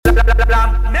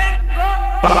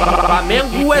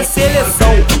Flamengo é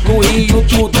seleção, no Rio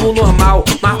tudo normal.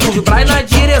 Marcos Braz na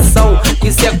direção,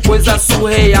 isso é coisa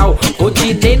surreal.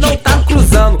 Rodinei não tá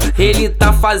cruzando, ele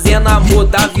tá fazendo amor.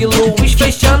 Davi Luiz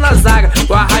fechando a zaga,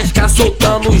 o Arrasca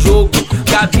soltando o jogo.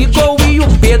 Gabigol e o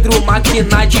Pedro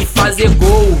máquina de fazer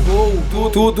gol.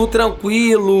 Tudo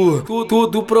tranquilo,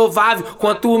 tudo provável.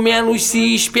 Quanto menos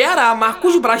se espera,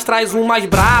 Marcos Braz traz um mais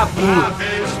brabo.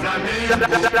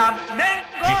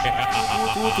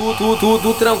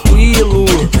 Tudo tranquilo,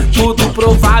 tudo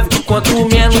provável. Quanto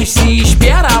menos se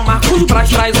espera, Marcos Braz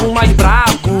traz um mais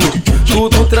brabo.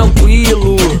 Tudo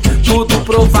tranquilo, tudo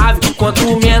provável.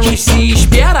 Quanto menos se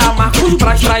espera, Marcos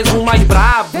Braz traz um mais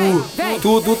brabo.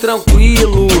 Tudo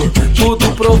tranquilo,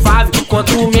 tudo provável.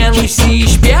 Quanto menos se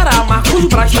espera, Marcos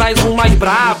Braz traz um mais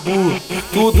brabo.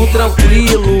 Tudo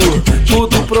tranquilo,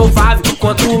 tudo provável.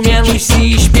 Quanto menos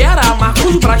se espera,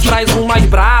 Marcos Braz traz um mais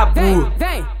brabo.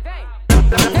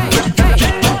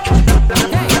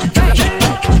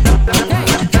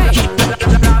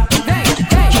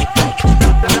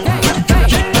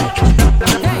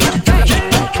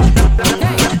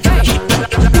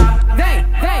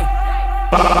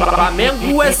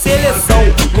 Flamengo é seleção,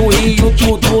 no Rio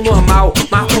tudo normal.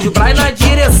 Marcos Braz na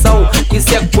direção,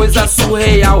 isso é coisa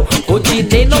surreal.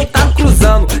 Rodinei não tá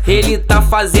cruzando, ele tá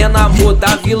fazendo amor.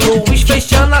 Davi Luiz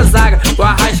fechando a zaga, o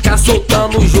Arrasca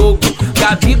soltando o jogo.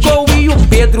 Gabigol e o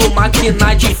Pedro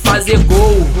máquina de fazer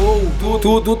gol.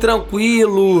 Tudo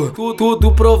tranquilo,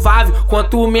 tudo provável.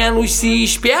 Quanto menos se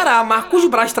espera, Marcos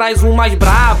Braz traz um mais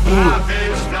brabo.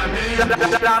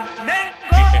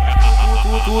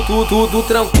 Tudo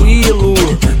tranquilo,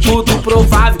 tudo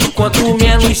provável. Quanto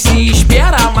menos se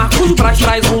espera, Marcos Braz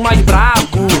traz um mais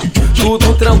brabo.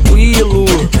 Tudo tranquilo,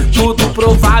 tudo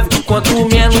provável. Quanto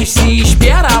menos se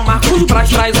espera, Marcos Braz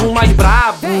traz um mais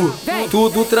brabo.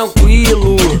 Tudo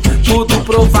tranquilo, tudo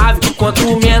provável.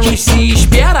 Quanto menos se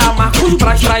espera, Marcos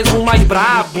Braz traz um mais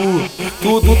brabo.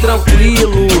 Tudo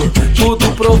tranquilo,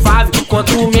 tudo provável.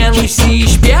 Quanto menos se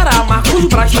espera, Marcos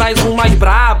Braz traz um mais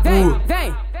brabo.